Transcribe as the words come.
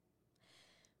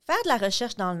Faire de la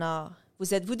recherche dans le Nord,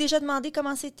 vous êtes-vous déjà demandé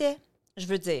comment c'était? Je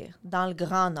veux dire, dans le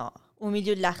Grand Nord, au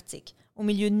milieu de l'Arctique, au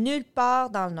milieu de nulle part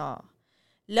dans le Nord.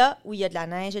 Là où il y a de la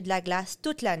neige et de la glace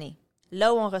toute l'année.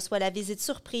 Là où on reçoit la visite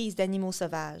surprise d'animaux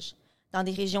sauvages. Dans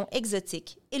des régions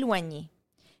exotiques, éloignées.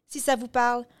 Si ça vous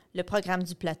parle, le programme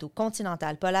du plateau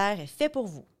continental polaire est fait pour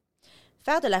vous.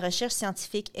 Faire de la recherche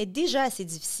scientifique est déjà assez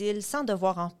difficile sans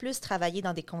devoir en plus travailler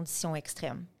dans des conditions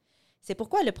extrêmes. C'est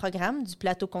pourquoi le programme du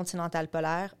plateau continental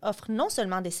polaire offre non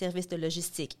seulement des services de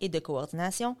logistique et de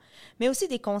coordination, mais aussi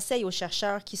des conseils aux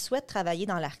chercheurs qui souhaitent travailler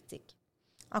dans l'Arctique.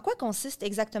 En quoi consiste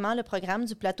exactement le programme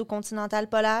du plateau continental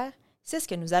polaire? C'est ce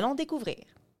que nous allons découvrir.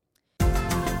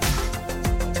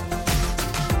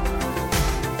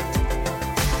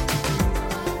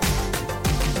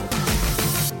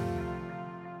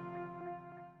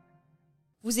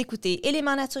 Vous écoutez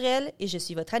Éléments Naturels et je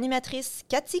suis votre animatrice,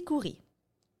 Cathy Coury.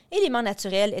 Éléments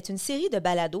Naturels est une série de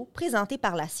balados présentés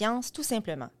par la science tout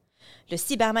simplement, le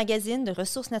cybermagazine de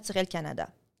Ressources naturelles Canada.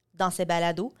 Dans ces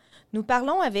balados, nous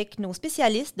parlons avec nos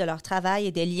spécialistes de leur travail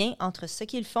et des liens entre ce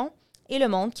qu'ils font et le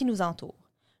monde qui nous entoure.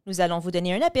 Nous allons vous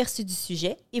donner un aperçu du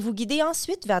sujet et vous guider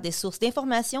ensuite vers des sources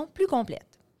d'informations plus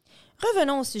complètes.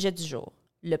 Revenons au sujet du jour,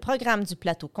 le programme du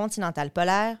plateau continental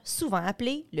polaire, souvent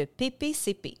appelé le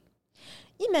PPCP.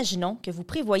 Imaginons que vous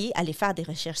prévoyez aller faire des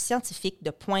recherches scientifiques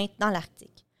de pointe dans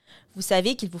l'Arctique. Vous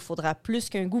savez qu'il vous faudra plus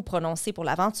qu'un goût prononcé pour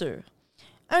l'aventure.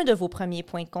 Un de vos premiers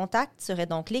points de contact serait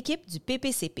donc l'équipe du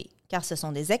PPCP, car ce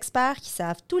sont des experts qui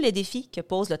savent tous les défis que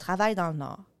pose le travail dans le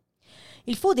Nord.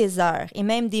 Il faut des heures et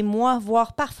même des mois,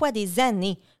 voire parfois des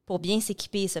années pour bien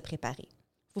s'équiper et se préparer.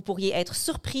 Vous pourriez être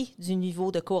surpris du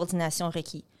niveau de coordination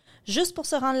requis. Juste pour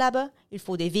se rendre là-bas, il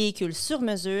faut des véhicules sur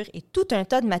mesure et tout un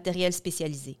tas de matériel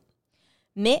spécialisé.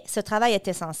 Mais ce travail est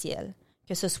essentiel,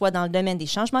 que ce soit dans le domaine des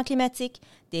changements climatiques,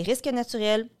 des risques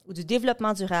naturels ou du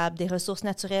développement durable des ressources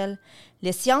naturelles.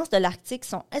 Les sciences de l'Arctique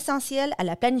sont essentielles à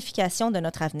la planification de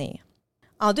notre avenir.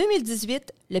 En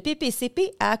 2018, le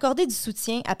PPCP a accordé du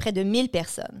soutien à près de 1000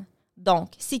 personnes.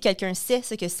 Donc, si quelqu'un sait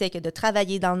ce que c'est que de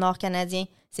travailler dans le Nord canadien,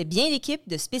 c'est bien l'équipe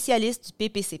de spécialistes du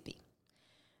PPCP.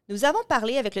 Nous avons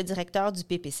parlé avec le directeur du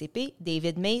PPCP,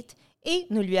 David Mate, et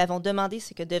nous lui avons demandé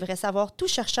ce que devrait savoir tout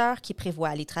chercheur qui prévoit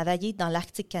aller travailler dans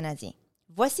l'Arctique canadien.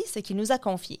 Voici ce qu'il nous a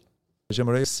confié.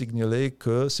 J'aimerais signaler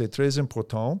que c'est très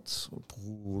important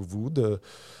pour vous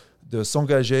de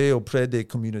s'engager auprès des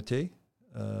communautés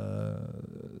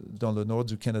dans le nord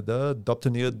du Canada,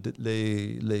 d'obtenir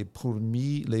les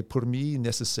permis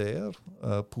nécessaires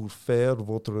pour faire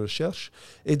votre recherche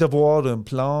et d'avoir un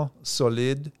plan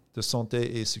solide de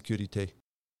santé et sécurité.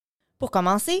 Pour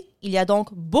commencer, il y a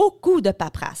donc beaucoup de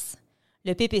paperasse.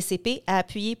 Le PPCP a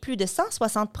appuyé plus de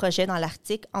 160 projets dans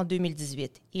l'Arctique en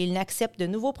 2018 et il n'accepte de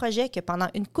nouveaux projets que pendant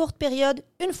une courte période,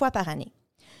 une fois par année.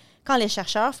 Quand les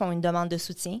chercheurs font une demande de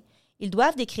soutien, ils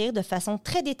doivent décrire de façon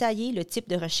très détaillée le type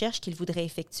de recherche qu'ils voudraient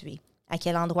effectuer, à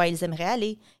quel endroit ils aimeraient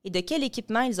aller et de quel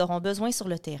équipement ils auront besoin sur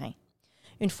le terrain.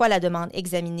 Une fois la demande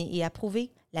examinée et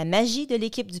approuvée, la magie de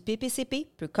l'équipe du PPCP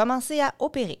peut commencer à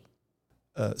opérer.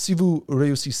 Si vous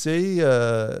réussissez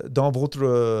dans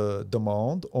votre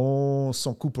demande, on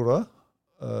s'occupera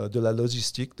de la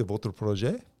logistique de votre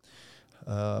projet.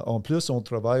 En plus, on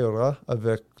travaillera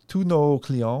avec tous nos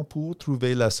clients pour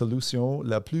trouver la solution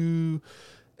la plus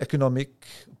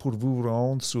économique pour vous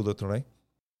rendre sur le terrain.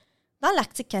 Dans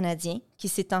l'Arctique canadien, qui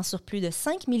s'étend sur plus de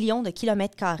 5 millions de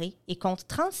kilomètres carrés et compte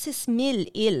 36 000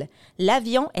 îles,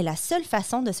 l'avion est la seule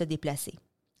façon de se déplacer.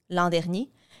 L'an dernier,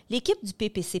 l'équipe du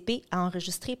PPCP a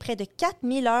enregistré près de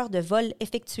 4000 heures de vol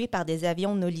effectués par des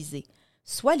avions nolisés,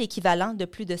 soit l'équivalent de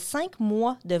plus de 5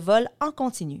 mois de vol en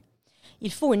continu.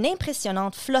 Il faut une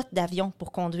impressionnante flotte d'avions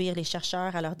pour conduire les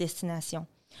chercheurs à leur destination,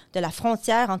 de la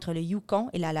frontière entre le Yukon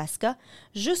et l'Alaska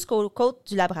jusqu'aux côtes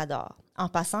du Labrador, en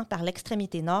passant par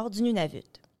l'extrémité nord du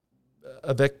Nunavut.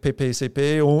 Avec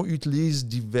PPCP, on utilise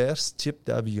divers types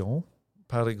d'avions.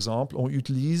 Par exemple, on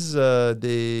utilise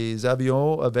des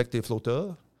avions avec des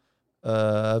flotteurs,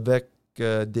 avec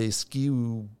des skis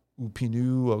ou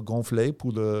pneus gonflés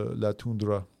pour la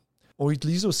toundra. On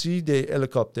utilise aussi des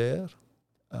hélicoptères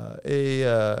et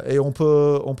on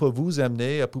peut vous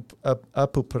amener à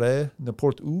peu près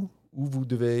n'importe où vous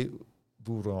devez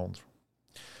vous rendre.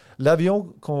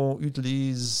 L'avion qu'on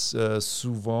utilise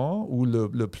souvent, ou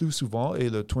le plus souvent, est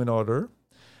le Twin Otter,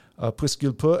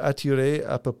 puisqu'il peut attirer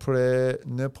à peu près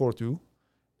n'importe où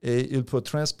et il peut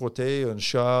transporter une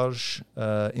charge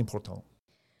importante.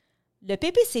 Le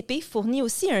PPCP fournit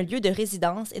aussi un lieu de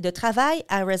résidence et de travail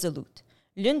à Resolute,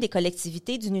 l'une des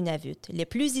collectivités du Nunavut, les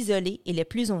plus isolées et les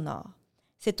plus au nord.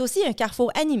 C'est aussi un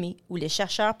carrefour animé où les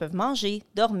chercheurs peuvent manger,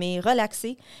 dormir,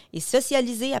 relaxer et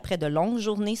socialiser après de longues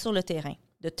journées sur le terrain,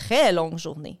 de très longues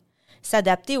journées.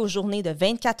 S'adapter aux journées de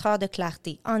 24 heures de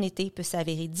clarté en été peut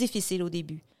s'avérer difficile au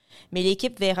début, mais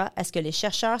l'équipe verra à ce que les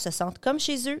chercheurs se sentent comme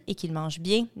chez eux et qu'ils mangent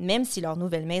bien, même si leur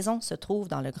nouvelle maison se trouve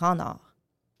dans le Grand Nord.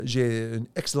 J'ai une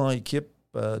excellente équipe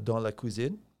dans la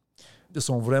cuisine. Ils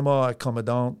sont vraiment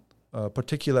accommodants,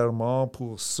 particulièrement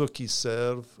pour ceux qui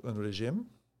servent un régime.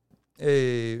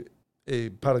 Et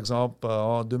par exemple,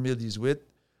 en 2018,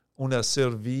 on a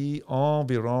servi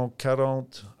environ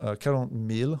 40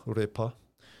 000 repas,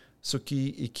 ce qui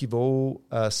équivaut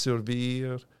à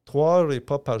servir 3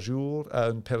 repas par jour à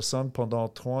une personne pendant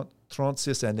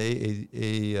 36 années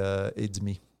et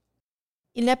demie.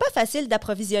 Il n'est pas facile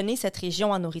d'approvisionner cette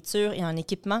région en nourriture et en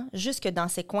équipement jusque dans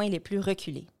ses coins les plus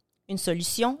reculés. Une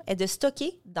solution est de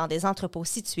stocker, dans des entrepôts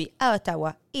situés à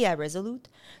Ottawa et à Resolute,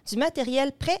 du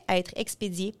matériel prêt à être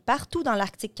expédié partout dans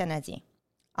l'Arctique canadien.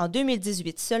 En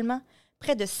 2018 seulement,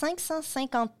 près de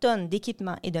 550 tonnes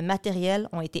d'équipements et de matériel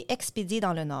ont été expédiés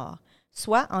dans le Nord,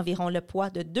 soit environ le poids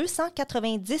de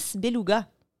 290 belugas.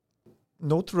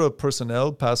 Notre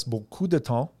personnel passe beaucoup de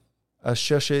temps à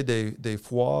chercher des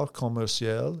foires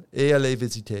commerciales et à les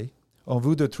visiter en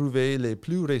vue de trouver les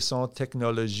plus récentes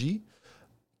technologies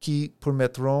qui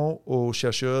permettront aux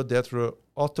chercheurs d'être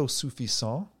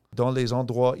autosuffisants dans les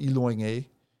endroits éloignés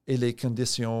et les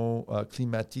conditions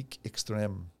climatiques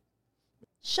extrêmes.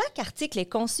 Chaque article est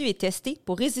conçu et testé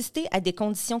pour résister à des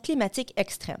conditions climatiques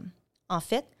extrêmes. En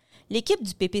fait, l'équipe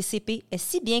du PPCP est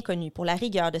si bien connue pour la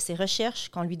rigueur de ses recherches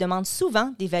qu'on lui demande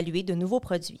souvent d'évaluer de nouveaux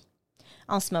produits.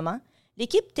 En ce moment,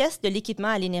 l'équipe teste de l'équipement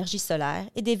à l'énergie solaire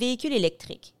et des véhicules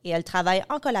électriques et elle travaille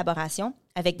en collaboration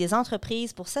avec des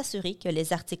entreprises pour s'assurer que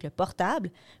les articles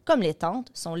portables, comme les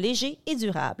tentes, sont légers et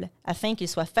durables afin qu'ils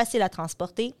soient faciles à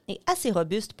transporter et assez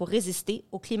robustes pour résister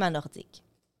au climat nordique.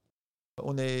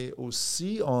 On est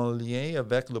aussi en lien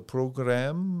avec le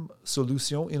programme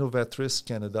Solutions Innovatrices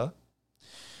Canada,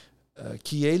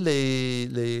 qui est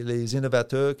les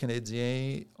innovateurs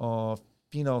canadiens en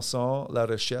finançant la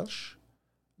recherche,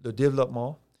 le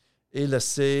développement et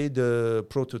l'essai de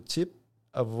prototypes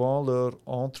avant leur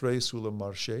entrée sur le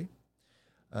marché.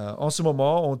 En ce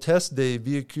moment, on teste des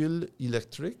véhicules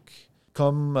électriques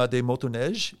comme des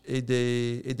motoneiges et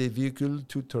des véhicules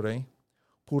tout-terrain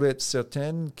pour être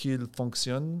certain qu'ils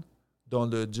fonctionnent dans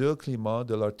le dur climat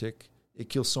de l'Arctique et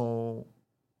qu'ils sont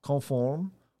conformes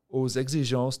aux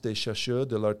exigences des chercheurs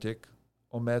de l'Arctique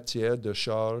en matière de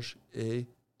charge et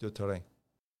de terrain.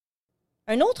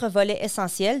 Un autre volet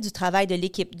essentiel du travail de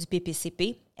l'équipe du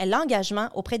PPCP est l'engagement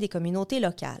auprès des communautés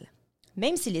locales.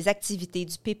 Même si les activités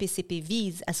du PPCP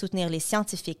visent à soutenir les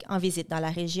scientifiques en visite dans la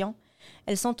région,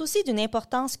 elles sont aussi d'une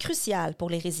importance cruciale pour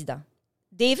les résidents.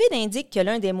 David indique que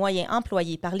l'un des moyens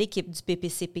employés par l'équipe du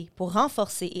PPCP pour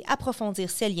renforcer et approfondir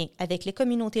ses liens avec les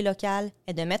communautés locales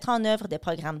est de mettre en œuvre des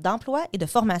programmes d'emploi et de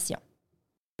formation.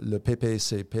 Le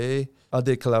PPCP a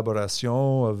des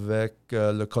collaborations avec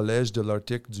le Collège de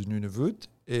l'Arctique du Nunavut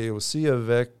et aussi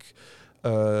avec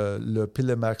le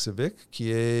Pilemaxivik,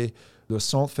 qui est le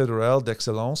Centre fédéral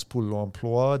d'excellence pour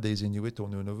l'emploi des Inuits au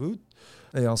Nunavut.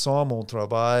 Et ensemble, on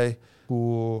travaille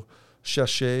pour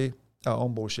chercher à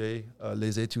embaucher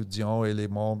les étudiants et les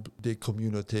membres des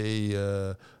communautés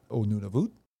au Nunavut.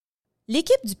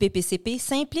 L'équipe du PPCP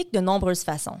s'implique de nombreuses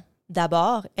façons.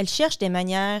 D'abord, elle cherche des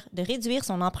manières de réduire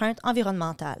son empreinte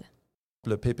environnementale.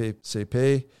 Le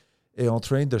PPCP est en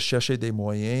train de chercher des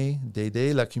moyens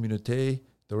d'aider la communauté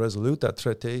de Resolute à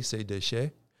traiter ses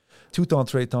déchets, tout en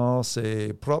traitant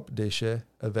ses propres déchets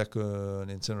avec un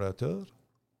incinérateur.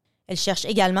 Elle cherche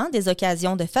également des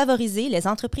occasions de favoriser les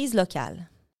entreprises locales.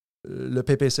 Le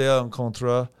PPC a un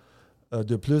contrat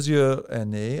de plusieurs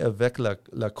années avec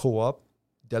la coop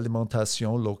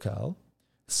d'alimentation locale.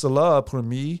 Cela a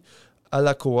permis à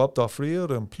la coop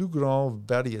d'offrir une plus grande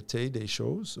variété de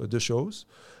choses,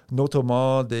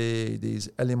 notamment des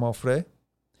aliments frais,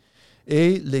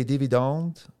 et les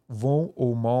dividendes vont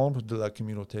aux membres de la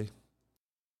communauté.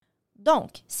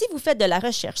 Donc, si vous faites de la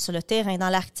recherche sur le terrain dans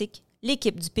l'Arctique,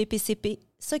 l'équipe du PPCP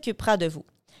s'occupera de vous.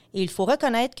 Et il faut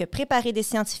reconnaître que préparer des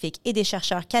scientifiques et des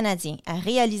chercheurs canadiens à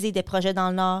réaliser des projets dans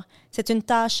le Nord, c'est une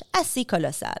tâche assez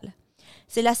colossale.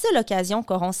 C'est la seule occasion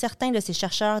qu'auront certains de ces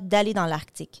chercheurs d'aller dans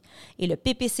l'Arctique, et le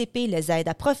PPCP les aide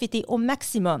à profiter au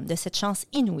maximum de cette chance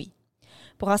inouïe.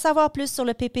 Pour en savoir plus sur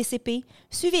le PPCP,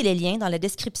 suivez les liens dans la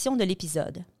description de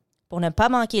l'épisode. Pour ne pas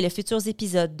manquer les futurs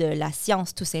épisodes de La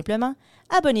science tout simplement,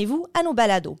 abonnez-vous à nos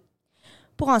balados.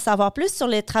 Pour en savoir plus sur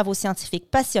les travaux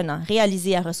scientifiques passionnants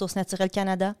réalisés à Ressources naturelles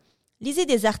Canada, Lisez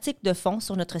des articles de fond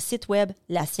sur notre site web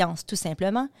La Science tout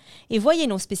simplement et voyez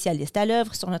nos spécialistes à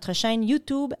l'œuvre sur notre chaîne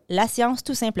YouTube La Science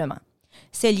tout simplement.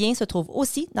 Ces liens se trouvent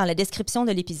aussi dans la description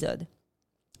de l'épisode.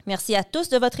 Merci à tous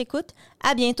de votre écoute.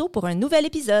 À bientôt pour un nouvel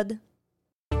épisode.